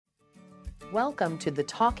Welcome to the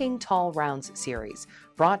Talking Tall Rounds series,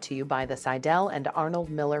 brought to you by the Seidel and Arnold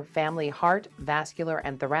Miller Family Heart, Vascular,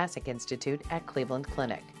 and Thoracic Institute at Cleveland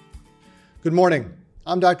Clinic. Good morning.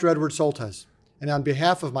 I'm Dr. Edward Soltesz, and on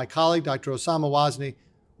behalf of my colleague, Dr. Oussama Wazni,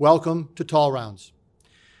 welcome to Tall Rounds.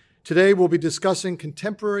 Today, we'll be discussing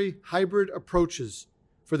contemporary hybrid approaches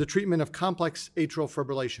for the treatment of complex atrial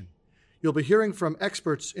fibrillation. You'll be hearing from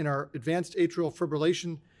experts in our Advanced Atrial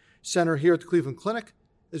Fibrillation Center here at the Cleveland Clinic,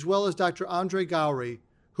 as well as Dr. Andre Gowrie,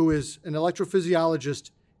 who is an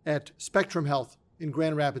electrophysiologist at Spectrum Health in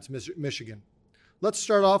Grand Rapids, Michigan. Let's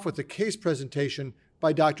start off with a case presentation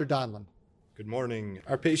by Dr. Donlan. Good morning.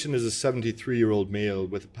 Our patient is a 73-year-old male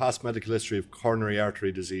with a past medical history of coronary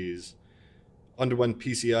artery disease. Underwent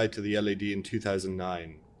PCI to the LAD in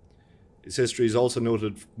 2009. His history is also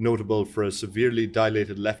notable for a severely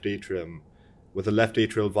dilated left atrium with a left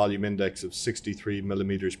atrial volume index of 63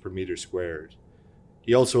 millimeters per meter squared.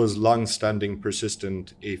 He also has long-standing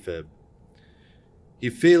persistent AFib. He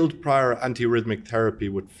failed prior antiarrhythmic therapy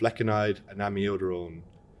with flecainide and amiodarone.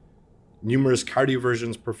 Numerous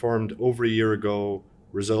cardioversions performed over a year ago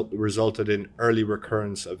resulted in early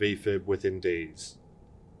recurrence of AFib within days.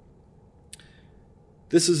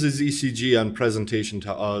 This is his ECG on presentation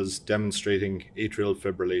to us demonstrating atrial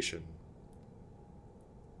fibrillation.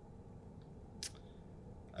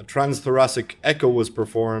 A transthoracic echo was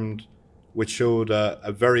performed, which showed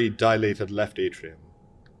a very dilated left atrium.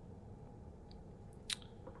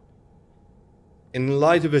 In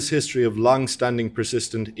light of his history of long-standing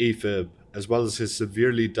persistent AFib, as well as his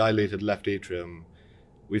severely dilated left atrium,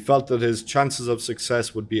 we felt that his chances of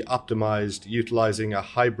success would be optimized utilizing a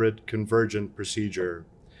hybrid convergent procedure.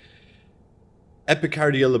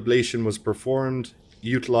 Epicardial ablation was performed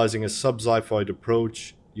utilizing a subxiphoid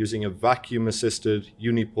approach using a vacuum-assisted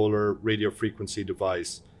unipolar radiofrequency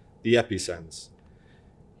device, the EpiSense.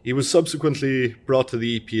 He was subsequently brought to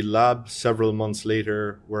the EP lab several months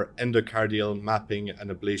later, where endocardial mapping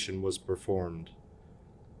and ablation was performed.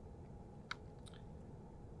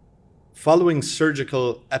 Following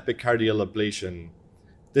surgical epicardial ablation,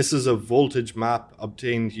 this is a voltage map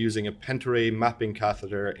obtained using a pentaray mapping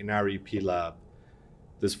catheter in our EP lab.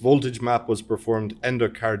 This voltage map was performed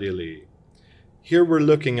endocardially. Here we're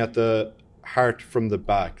looking at the heart from the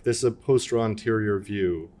back. This is a posterior-anterior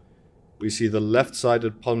view. We see the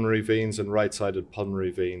left-sided pulmonary veins and right-sided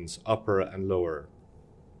pulmonary veins, upper and lower.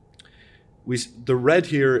 The red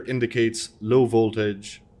here indicates low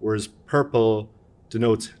voltage, whereas purple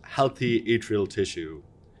denotes healthy atrial tissue.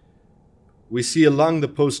 We see along the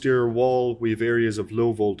posterior wall, we have areas of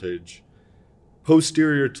low voltage.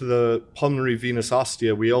 Posterior to the pulmonary venous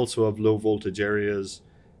ostia, we also have low voltage areas,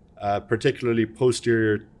 particularly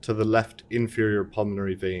posterior to the left inferior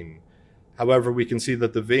pulmonary vein. However, we can see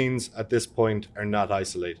that the veins at this point are not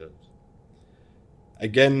isolated.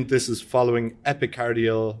 Again, this is following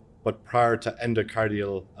epicardial, but prior to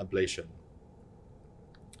endocardial ablation.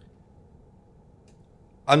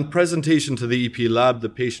 On presentation to the EP lab, the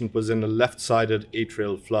patient was in a left-sided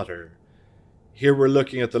atrial flutter. Here we're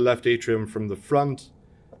looking at the left atrium from the front.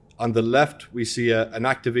 On the left, we see an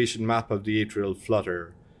activation map of the atrial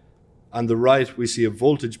flutter. On the right, we see a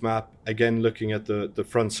voltage map, again looking at the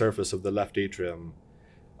front surface of the left atrium.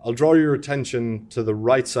 I'll draw your attention to the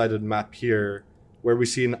right-sided map here, where we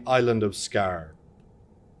see an island of scar.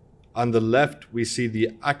 On the left, we see the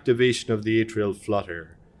activation of the atrial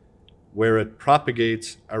flutter, where it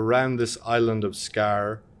propagates around this island of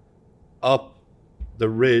scar up the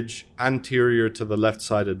ridge anterior to the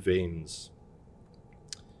left-sided veins.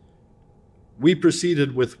 We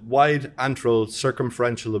proceeded with wide antral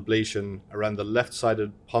circumferential ablation around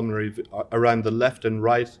the around the left and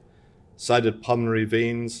right sided pulmonary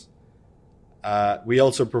veins. We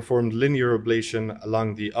also performed linear ablation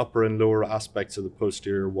along the upper and lower aspects of the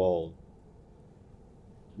posterior wall.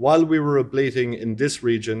 While we were ablating in this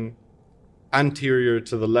region, anterior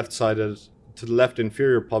to the left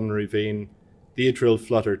inferior pulmonary vein, the atrial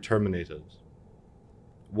flutter terminated.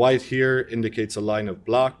 White here indicates a line of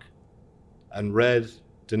block, and red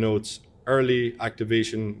denotes early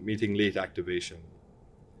activation meeting late activation.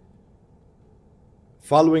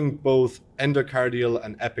 Following both endocardial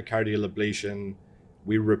and epicardial ablation,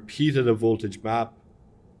 we repeated a voltage map.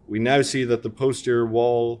 We now see that the posterior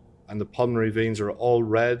wall and the pulmonary veins are all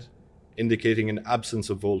red, indicating an absence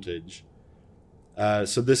of voltage.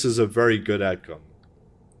 So this is a very good outcome.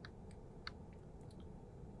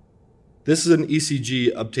 This is an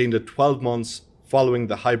ECG obtained at 12 months following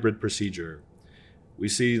the hybrid procedure. We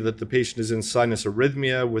see that the patient is in sinus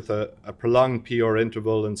arrhythmia with a prolonged PR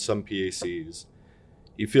interval and some PACs.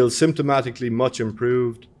 He feels symptomatically much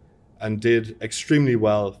improved, and did extremely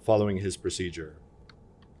well following his procedure.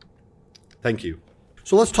 Thank you.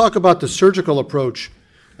 So let's talk about the surgical approach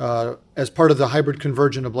as part of the hybrid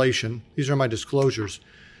convergent ablation. These are my disclosures.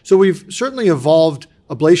 So we've certainly evolved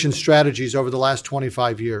ablation strategies over the last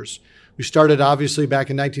 25 years. We started obviously back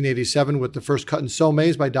in 1987 with the first cut and sew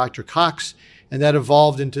maze by Dr. Cox, and that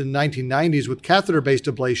evolved into the 1990s with catheter-based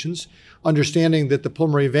ablations, understanding that the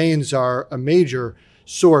pulmonary veins are a major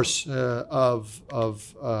source of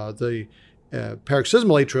the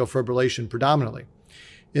paroxysmal atrial fibrillation predominantly.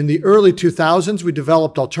 In the early 2000s, we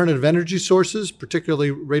developed alternative energy sources,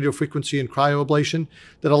 particularly radiofrequency and cryoablation,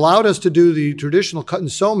 that allowed us to do the traditional cut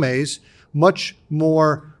and sew maze much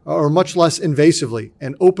more or much less invasively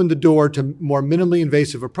and opened the door to more minimally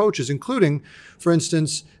invasive approaches, including, for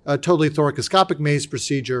instance, a totally thoracoscopic maze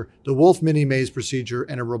procedure, the Wolf mini maze procedure,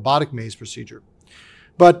 and a robotic maze procedure.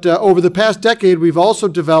 But over the past decade, we've also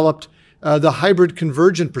developed the hybrid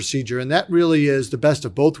convergent procedure, and that really is the best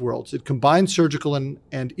of both worlds. It combines surgical and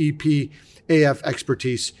EP AF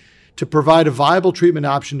expertise to provide a viable treatment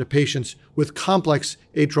option to patients with complex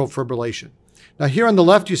atrial fibrillation. Now here on the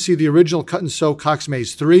left, you see the original cut and sew Cox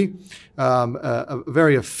Maze 3, a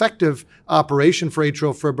very effective operation for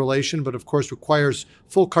atrial fibrillation, but of course requires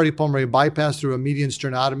full cardiopulmonary bypass through a median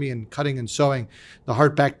sternotomy and cutting and sewing the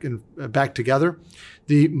heart back together.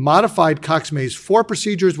 The modified Cox Maze 4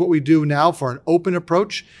 procedure is what we do now for an open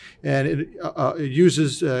approach, and it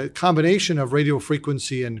uses a combination of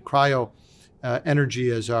radiofrequency and energy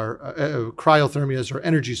as our cryothermia as our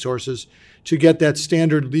energy sources to get that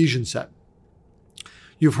standard lesion set.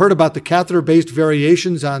 You've heard about the catheter-based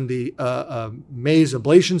variations on the maze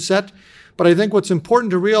ablation set, but I think what's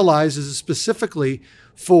important to realize is specifically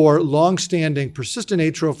for long-standing persistent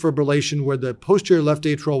atrial fibrillation where the posterior left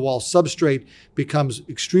atrial wall substrate becomes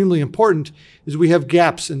extremely important is we have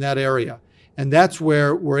gaps in that area. And that's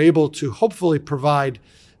where we're able to hopefully provide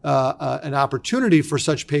an opportunity for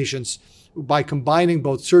such patients by combining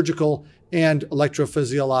both surgical and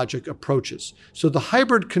electrophysiologic approaches. So the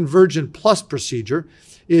hybrid convergent plus procedure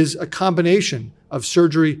is a combination of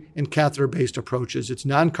surgery and catheter-based approaches. It's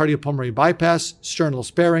non-cardiopulmonary bypass, sternal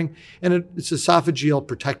sparing, and it's esophageal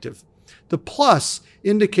protective. The plus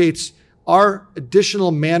indicates our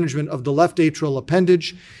additional management of the left atrial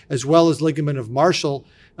appendage as well as ligament of Marshall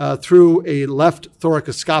through a left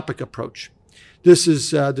thoracoscopic approach.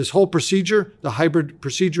 This whole procedure, the hybrid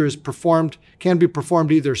procedure, can be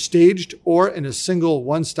performed either staged or in a single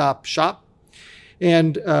one-stop shop.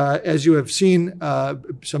 And as you have seen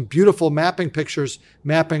some beautiful mapping pictures,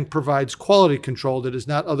 mapping provides quality control that is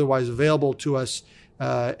not otherwise available to us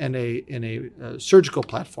in a surgical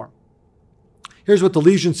platform. Here's what the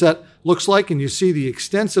lesion set looks like, and you see the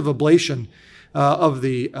extensive ablation of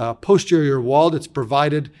the posterior wall that's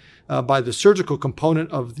provided by the surgical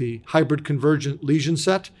component of the hybrid convergent lesion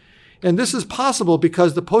set. And this is possible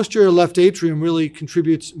because the posterior left atrium really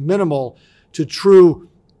contributes minimal to true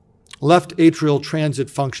left atrial transit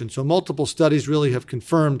function. So multiple studies really have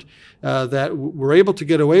confirmed that we're able to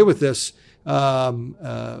get away with this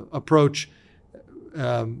approach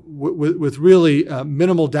with really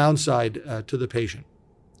minimal downside to the patient.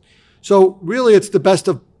 So really it's the best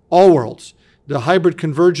of all worlds. The hybrid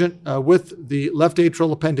convergent with the left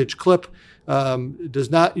atrial appendage clip does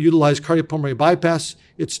not utilize cardiopulmonary bypass.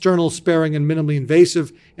 It's sternal sparing and minimally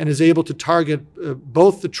invasive and is able to target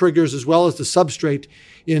both the triggers as well as the substrate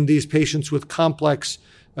in these patients with complex,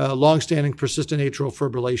 long-standing persistent atrial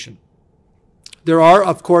fibrillation. There are,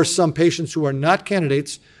 of course, some patients who are not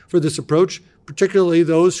candidates for this approach, particularly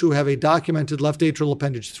those who have a documented left atrial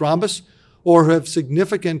appendage thrombus or who have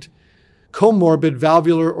significant comorbid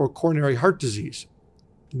valvular or coronary heart disease.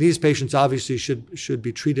 These patients obviously should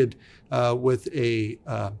be treated with a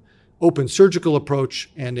open surgical approach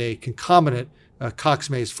and a concomitant Cox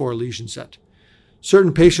Maze 4 lesion set.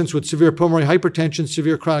 Certain patients with severe pulmonary hypertension,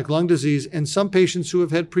 severe chronic lung disease, and some patients who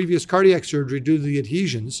have had previous cardiac surgery due to the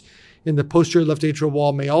adhesions in the posterior left atrial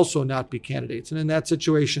wall may also not be candidates. And in that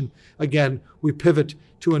situation, again, we pivot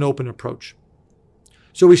to an open approach.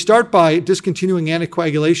 So we start by discontinuing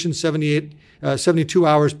anticoagulation 72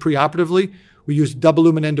 hours preoperatively. We use double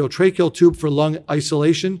lumen endotracheal tube for lung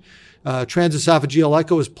isolation. Transesophageal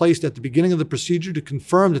echo is placed at the beginning of the procedure to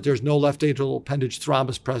confirm that there's no left atrial appendage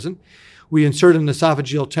thrombus present. We insert an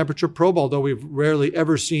esophageal temperature probe, although we've rarely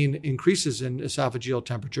ever seen increases in esophageal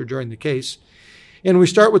temperature during the case. And we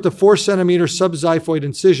start with the 4-centimeter subxiphoid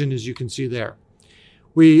incision, as you can see there.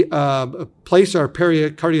 We place our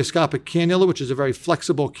pericardioscopic cannula, which is a very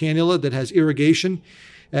flexible cannula that has irrigation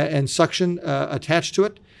and suction attached to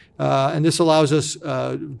it. And this allows us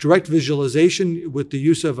direct visualization with the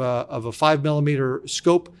use of a 5mm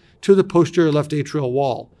scope to the posterior left atrial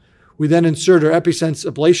wall. We then insert our EpiSense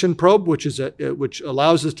ablation probe, which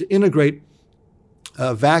allows us to integrate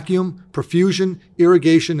vacuum, perfusion,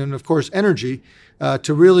 irrigation, and of course energy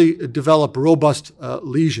to really develop robust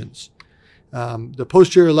lesions. The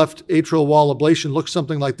posterior left atrial wall ablation looks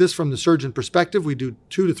something like this from the surgeon perspective. We do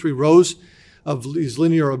 2 to 3 rows of these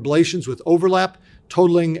linear ablations with overlap,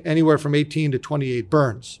 totaling anywhere from 18 to 28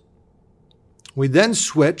 burns. We then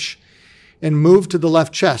switch and move to the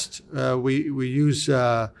left chest. We use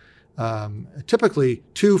typically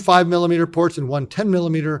 2 5mm ports and 1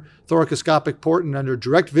 10mm thoracoscopic port, and under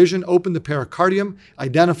direct vision, open the pericardium,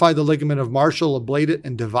 identify the ligament of Marshall, ablate it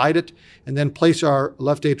and divide it, and then place our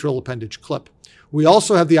left atrial appendage clip. We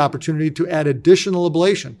also have the opportunity to add additional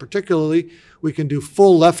ablation. Particularly, we can do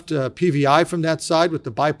full left PVI from that side with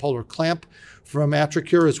the bipolar clamp from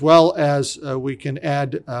AtriCure, as well as we can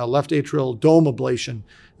add left atrial dome ablation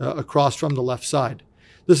across from the left side.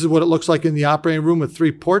 This is what it looks like in the operating room with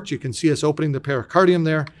 3 ports. You can see us opening the pericardium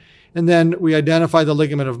there. And then we identify the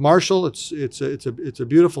ligament of Marshall. It's a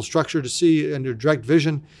beautiful structure to see under direct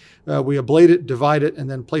vision. We ablate it, divide it, and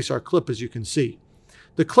then place our clip, as you can see.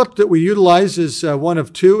 The clip that we utilize is one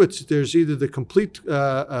of 2. There's either the complete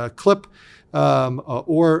clip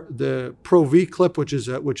or the Pro V clip, which is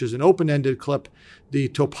an open-ended clip. The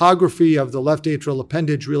topography of the left atrial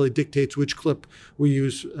appendage really dictates which clip we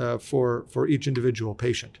use for each individual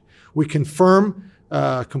patient. We confirm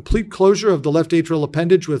complete closure of the left atrial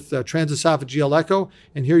appendage with transesophageal echo,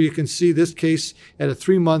 and here you can see this case at a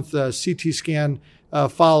 3-month CT scan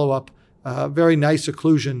follow-up. Very nice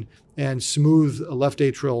occlusion and smooth left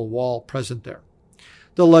atrial wall present there.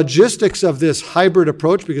 The logistics of this hybrid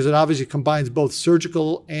approach, because it obviously combines both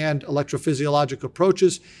surgical and electrophysiologic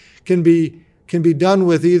approaches, can be done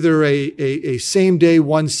with either a same-day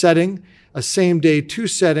 1 setting, a same-day 2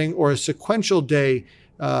 setting, or a sequential day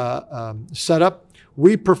setup.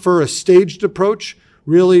 We prefer a staged approach,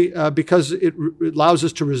 really, because it allows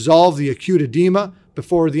us to resolve the acute edema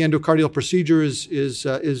before the endocardial procedure is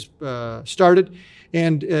started,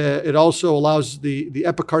 and it also allows the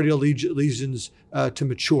epicardial lesions to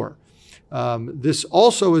mature. This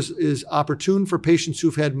also is opportune for patients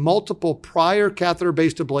who've had multiple prior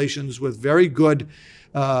catheter-based ablations with very good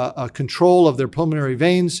control of their pulmonary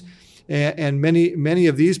veins, and many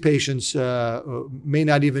of these patients may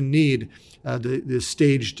not even need the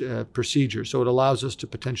staged procedure, so it allows us to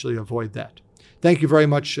potentially avoid that. Thank you very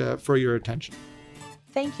much for your attention.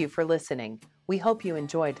 Thank you for listening. We hope you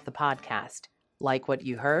enjoyed the podcast. Like what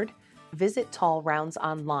you heard? Visit Tall Rounds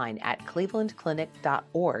online at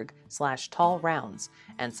clevelandclinic.org/tallrounds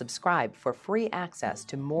and subscribe for free access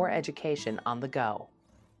to more education on the go.